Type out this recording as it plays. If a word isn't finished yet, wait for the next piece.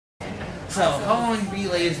So, how long have you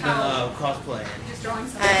ladies been cosplaying?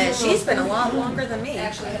 She's been a lot longer than me. I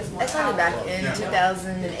started back in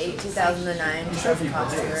 2008, 2009 as a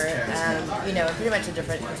costumer. You know, pretty much a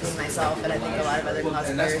difference between myself and I think a lot of other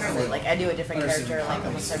cosplayers. Like, I do a different character like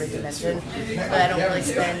almost every convention, but I don't really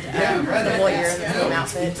spend the whole year in the same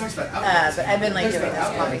outfit. But I've been like doing this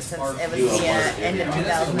comic since it was the end of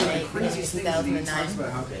 2008, beginning of 2009.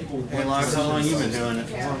 Hey Lars, how long have you been doing it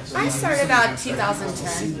for? I started about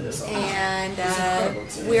 2010, and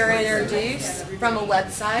we were introduced from a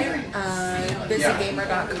website,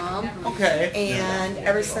 busygamer.com. Okay. And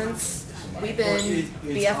ever since, we've been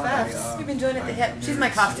BFFs. We've been doing it the hip. She's my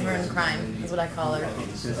costumer in crime, is what I call her.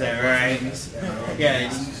 Is that right?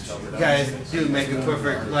 Yeah, you guys do make a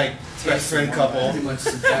perfect, like, best friend couple.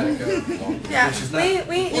 Yeah, we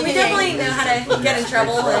definitely know how to get in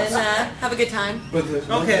trouble and have a good time.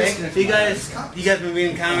 Okay, so you guys been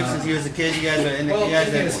reading comics since you was a kid. You guys are into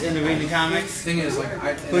reading comics. Who's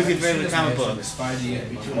your favorite comic book?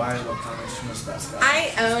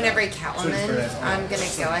 I own every Catwoman. I'm gonna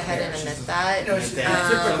go ahead and admit that.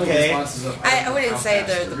 Okay. I wouldn't say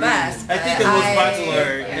they're the best. I think the most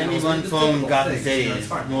popular, anyone from Gotham City is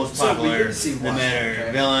most popular, no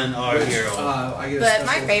matter villain or hero. But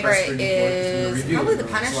my favorite is probably the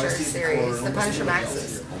Punisher series, the Punisher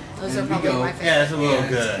Maxes. Those are probably my favorite. Yeah, that's a little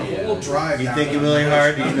good. You think you're really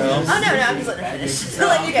hard, do you know? Oh, no, I'm just letting her finish. I'll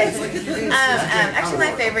let you guys finish. Actually,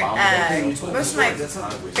 my favorite, most of my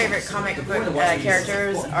favorite comic book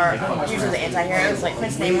characters are usually the anti-heroes. Like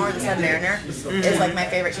Prince Namor, the Submariner, is like my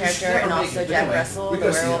favorite character, and also Jack Russell,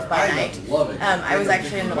 the Werewolf by Night. I was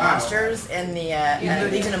actually in the Monsters, in the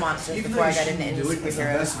Legion of Monsters, before I got into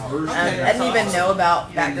superheroes. I didn't even know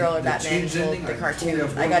about Batgirl or Batman until the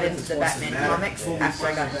cartoons. I got into the Batman comics after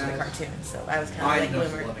I got into the cartoons, so I was kind of like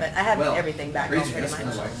bloomer, but I have everything back home pretty much.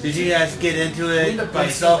 Did you guys get into it by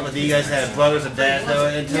yourself, or do you guys have brothers or dads that were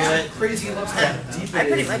into it? I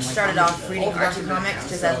pretty much started off reading Archie comics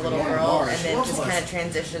just as a little girl, and then just kind of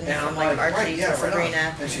transitioned from like Archie to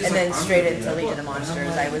Sabrina, and then straight into Legion of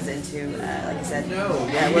Monsters. I was into, like I said,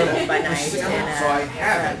 Werewolf by Night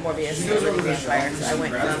and Morbius, the Living Vampire. So I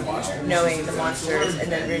went from knowing the monsters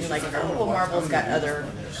and then reading like, oh, well, Marvel's got other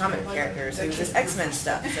comic characters. It was just X-Men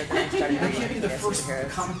stuff. So then I started reading superheroes.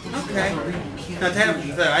 Okay. Now,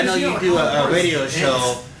 Taffia, I know you do a radio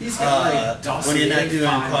show when you're not doing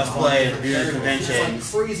cosplay and doing conventions.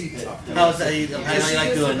 How's that? How do you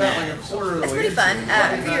like doing that? It's pretty fun.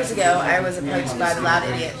 A few years ago, I was approached by the Loud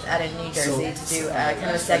Idiots out in New Jersey to do kind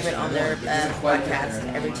of a segment on their podcast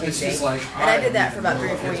every Tuesday. And I did that for about 3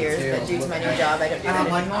 or 4 years, but due to my new job, I don't do that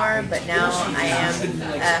anymore. But now I am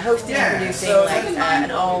hosting and producing like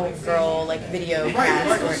an all-girl like video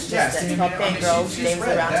cast, where it's called Fangirls, Names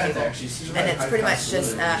the Round Table. And it's pretty much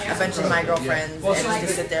just a bunch of my girlfriends, and we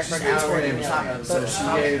just sit there for an hour and talk books,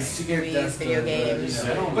 comics, movies, video games.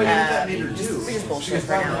 We just bullshit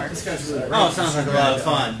for an hour. Oh, it sounds like a lot of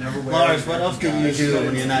fun. Lars, what else can you do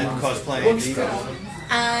when you're not cosplaying?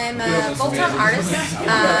 I'm a full-time artist.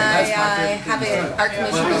 I have an art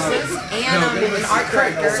commission business, and I'm an art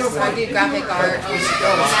corrector, so I do graphic art.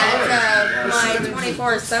 And my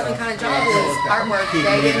 24/7 kind of job is artwork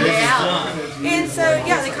day in, day out. And so,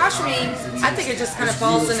 yeah, the costuming, I think it just kind of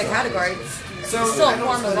falls in the category. It's still a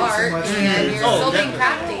form of art, and you're still being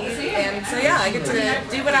crafty. And so, yeah, I get to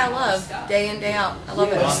do what I love day in, day out. I love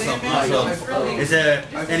it. Awesome. Is there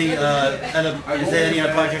any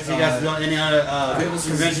other projects you guys are doing? Any other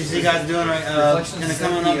conventions you guys are doing in the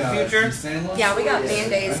coming up future? Yeah, we got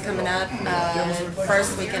Band Days coming up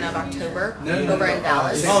first weekend of October over in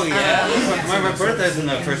Dallas. Oh yeah, my birthday's in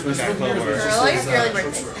the first week of October. Really? It's your early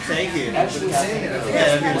birthday. Thank you. Yeah, it'll be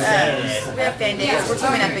Saturday. We have Band Days. We're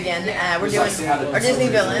coming up again. We're doing our Disney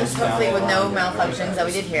villains, hopefully with no malfunctions that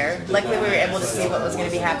we did here. Luckily, we were able to see what was going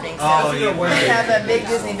to be happening. So we have a big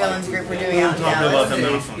Disney villains group we're doing out in Dallas.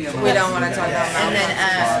 We don't want to talk about that. And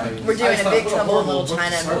then we're doing a Big Trouble in Little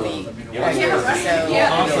China movie right here. So that's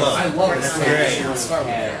great.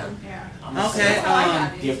 Okay,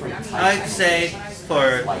 I'd say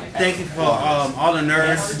thank you for all the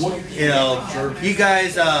nerds. You know, you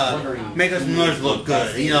guys make us nerds look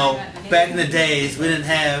good. You know, back in the days we didn't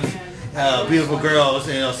have beautiful girls,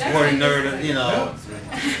 you know, supporting nerd, you know.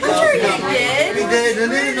 I'm sure you did. We did. We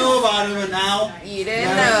didn't know about it, but now you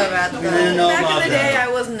didn't know about them. Back in the day, I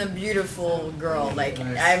wasn't a beautiful girl. Like,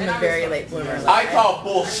 I'm a very late bloomer. I call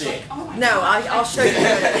bullshit. No, I'll show you.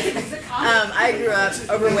 I I grew up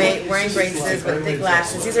overweight, wearing braces with thick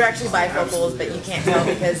lashes. These are actually bifocals, but you can't tell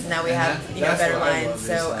because now we have better lines.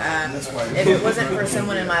 So if it wasn't for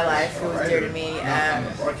someone in my life who was dear to me,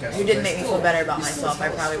 who didn't make me feel better about myself, I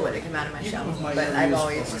probably wouldn't have come out of my shell. But I've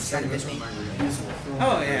always just tried to be me.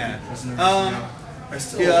 Oh yeah.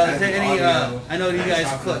 Is there any, I know you guys,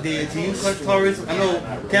 do you collect toys? I know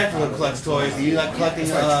Deadpool collects toys. Do you like collecting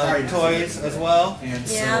toys as well?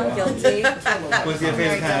 Yeah, I'm guilty. What's your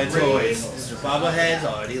favorite kind of toys? Bobbleheads,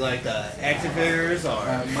 or do you like action figures, or?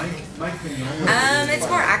 It's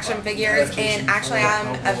more action figures, and actually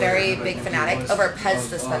I'm a very big fanatic over Pez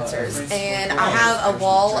dispensers, and I have a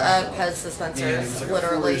wall of Pez dispensers,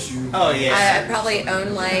 literally. Oh yeah. I probably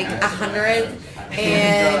own like 100.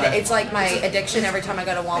 And it's like my addiction. Every time I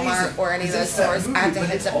go to Walmart or any of those stores, I have to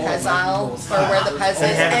hit the Pez aisle or where the Pez is,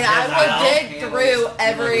 and I will dig through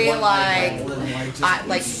every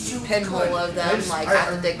like pinhole of them. Like I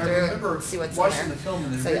have to dig through and see what's in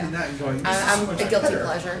there. So yeah, I'm a guilty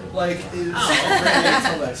pleasure.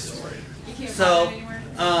 So,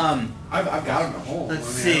 I've got them at home. Let's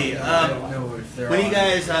see. When you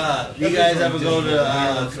guys ever go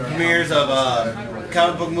to premieres of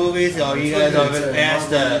comic book movies, or you guys ever asked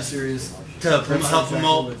to help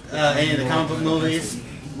promote any of the comic book movies?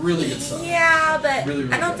 Really good stuff. Yeah, but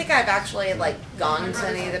I don't think I've actually like gone to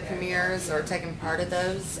any of the premieres or taken part of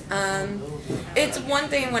those. It's one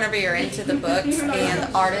thing whenever you're into the books and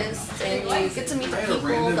the artists and you get to meet the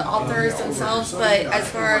people, the authors themselves, but as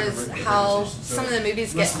far as how some of the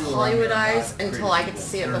movies get Hollywoodized until I get to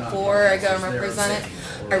see it before I go and represent it,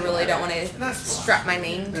 I really don't want to strap my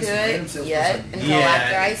name to it yet until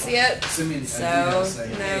after I see it. So,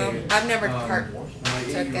 no, I've never partook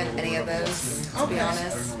in any of those, to be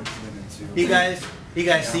honest. You guys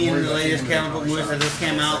seen the latest comic book movies that just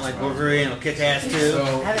came out, like Wolverine or Kick-Ass 2? I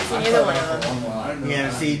haven't seen either one of them.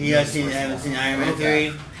 You haven't seen Iron Man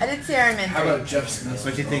 3? I did see Iron Man 3. How about Jeff Smith?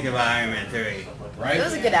 What you think about Iron Man 3? Right? It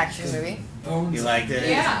was a good action movie. You liked it?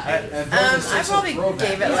 Yeah. I probably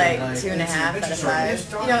gave it like 2.5 out of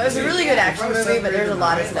 5. You know, it was a really good action movie, but there's a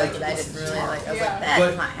lot of stuff that I didn't really like. I was like,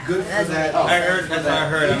 that's not happening. That's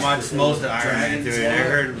I watched most of Iron Man 3, and I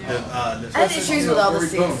heard I had issues with all the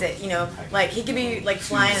suits that, you know, like he could be like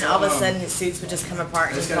flying and all of a sudden his suits would just come apart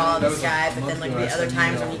and just fall in the sky, but then like the other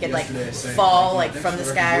times when he could like fall like from the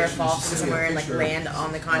sky or fall from somewhere and like land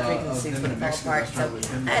on the concrete and the suits wouldn't fall apart. So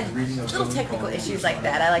I had little technical issues like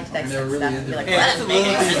that. I like to dissect stuff and be like, yeah, it's the little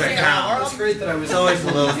things that count. It's always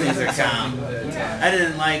the little things that count. I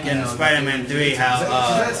didn't like in Spider-Man 3 how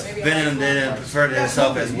Venom didn't refer to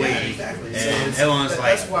himself as we, and everyone's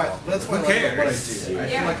like, who cares?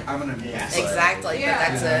 Exactly,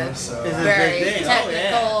 but that's a very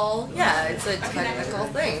technical, it's a technical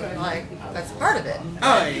thing, like, that's part of it.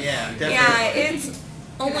 Oh yeah, definitely. Yeah, it's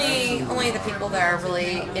only the people that are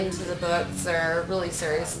really into the books are really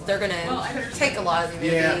serious. They're gonna take a lot of the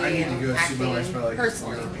movie and acting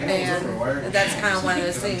personally, and that's kind of one of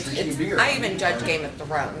those things. I even judge Game of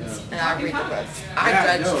Thrones, and I read the books. I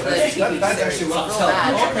judge the TV series real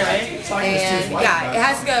bad, and yeah, it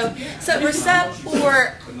has to go. So for step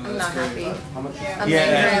 4, I'm not happy. I'm a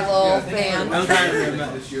very little fan. I'm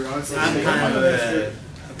kind of a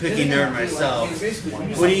picky nerd myself.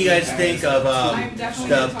 What do you guys think of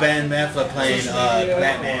the Ben Affleck playing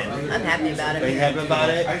Batman? I'm happy about it. Are you happy about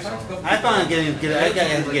it? I found I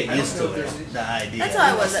got to get used to it. The idea. That's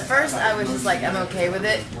how I was at first. I was just like, I'm okay with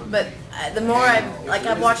it, but the more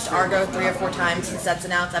I've watched Argo 3 or 4 times since that's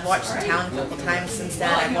announced. I've watched The Town a couple times since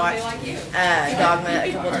that. I've watched Dogma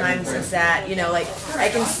a couple times since that. You know, like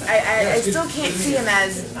I still can't see him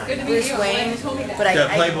as Bruce Wayne, but the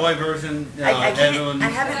Playboy version. I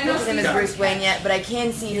haven't pictured him as Bruce Wayne yet, but I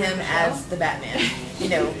can see him as the Batman. You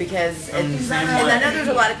know, because and I know there's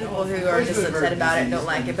a lot of people who are just upset about it and don't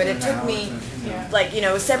like it, but it took me like, you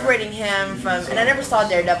know, separating him from, and I never saw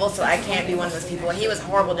Daredevil, so I can't be one of those people. He was a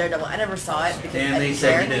horrible Daredevil. I never saw it because I didn't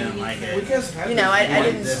care. Didn't like it. You know, I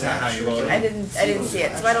didn't see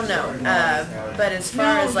it, so I don't know. But as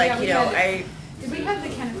far as like, you know, I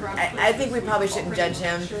think we probably shouldn't judge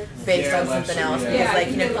him based on something else because, like,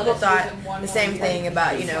 you know, people thought the same thing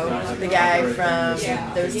about, you know, the guy from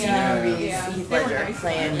those teen movies, Heath Ledger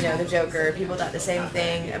playing, you know, the Joker. People thought the same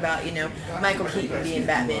thing about, you know, Michael Keaton being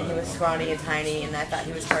Batman. He was scrawny and tiny, and I thought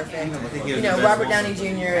he was perfect. You know, Robert Downey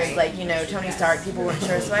Jr. is like, you know, Tony Stark. People weren't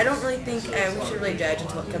sure, so I don't really think we should really judge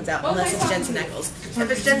until it comes out, unless it's Jensen Ackles. If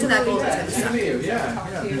it's Jensen Ackles, it's gonna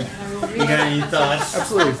suck. You got any thoughts?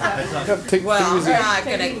 Absolutely. Well, I'm not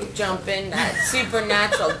gonna jump in that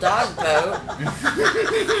supernatural dog boat.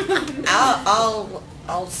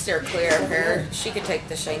 I'll steer clear of her. She could take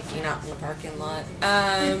the shanking out in the parking lot.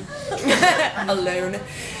 alone.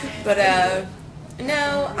 But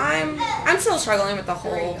no, I'm still struggling with the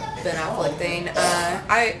whole Ben Affleck thing.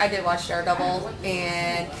 I did watch Daredevil,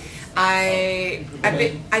 and I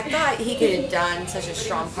thought he could have done such a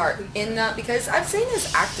strong part in that, because I've seen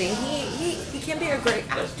his acting. He can be a great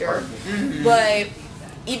actor, but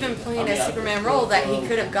even playing a Superman role that he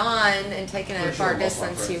could have gone and taken it a far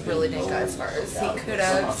distance, he really didn't go as far as he could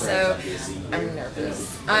have. So I'm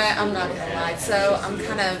nervous. I'm not gonna lie. So I'm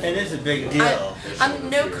kind of. It is a big deal.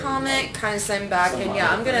 I'm no comment, kind of sitting back, and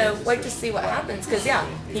yeah, I'm gonna wait to see what happens, because yeah,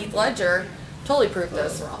 Heath Ledger totally proved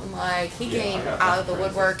us wrong. Like, he came out of the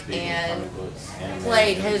woodwork and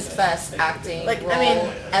played his best acting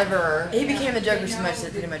role ever. He became the Joker so much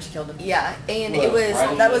that pretty much killed him. Yeah, and it was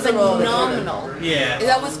phenomenal. Yeah,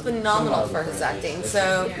 that was phenomenal for his acting.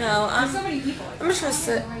 So no, I'm just gonna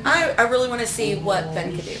sit. I really want to see what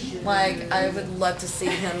Ben could do. Like, I would love to see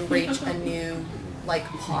him reach a new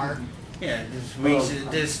par. Yeah, just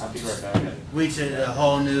reach a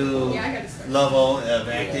whole new level of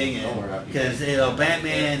acting, and because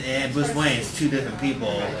Batman and Bruce Wayne is two different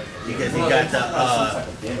people, because he got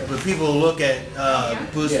when people look at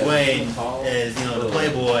Bruce Wayne as the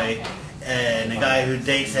playboy and the guy who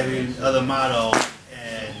dates every other model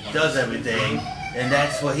and does everything, and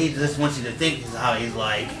that's what he just wants you to think is how he's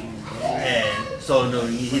like, and so no,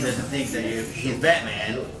 he doesn't think that he's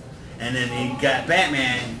Batman. And then you got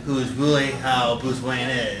Batman, who's really how Bruce Wayne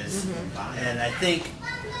is. And I think,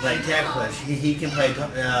 like Tacklepush, he can play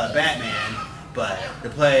Batman, but to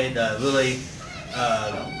play the really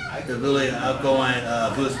outgoing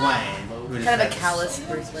Bruce Wayne, kind of a callous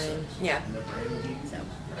Bruce Wayne. Yeah.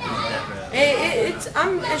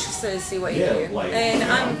 I'm interested to see what you do, and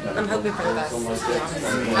I'm hoping for the best. To be honest,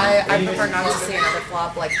 I prefer not to see another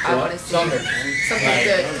flop. Like, I want to see something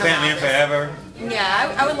good come Batman out. Forever.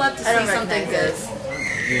 Yeah, I would love to see something good.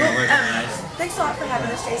 Thanks a lot for having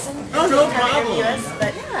us, Jason. Oh, no problem.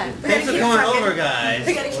 But yeah, Thanks for coming over, guys.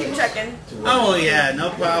 We gotta keep checking. Oh yeah, no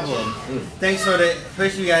problem. Thanks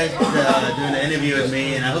appreciate you guys doing the interview with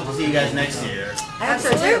me, and I hope to see you guys next year.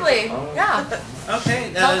 Absolutely. Yeah.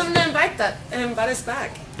 Okay. Tell them to invite us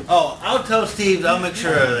back. Oh, I'll tell Steve. I'll make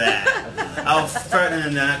sure of that. I'll threaten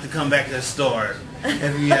him not to come back to the store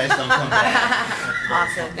if you guys don't come back.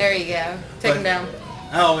 Awesome. There you go. Take him down.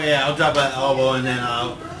 Oh yeah, I'll drop an elbow and then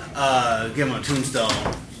I'll give him a tombstone.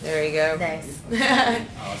 There you go. Nice.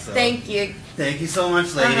 Awesome. Thank you. Thank you so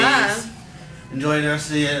much, ladies. Enjoy the rest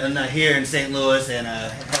of the here in St. Louis, and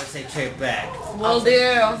have a safe trip back. Will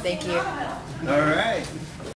do. Thank you. All right.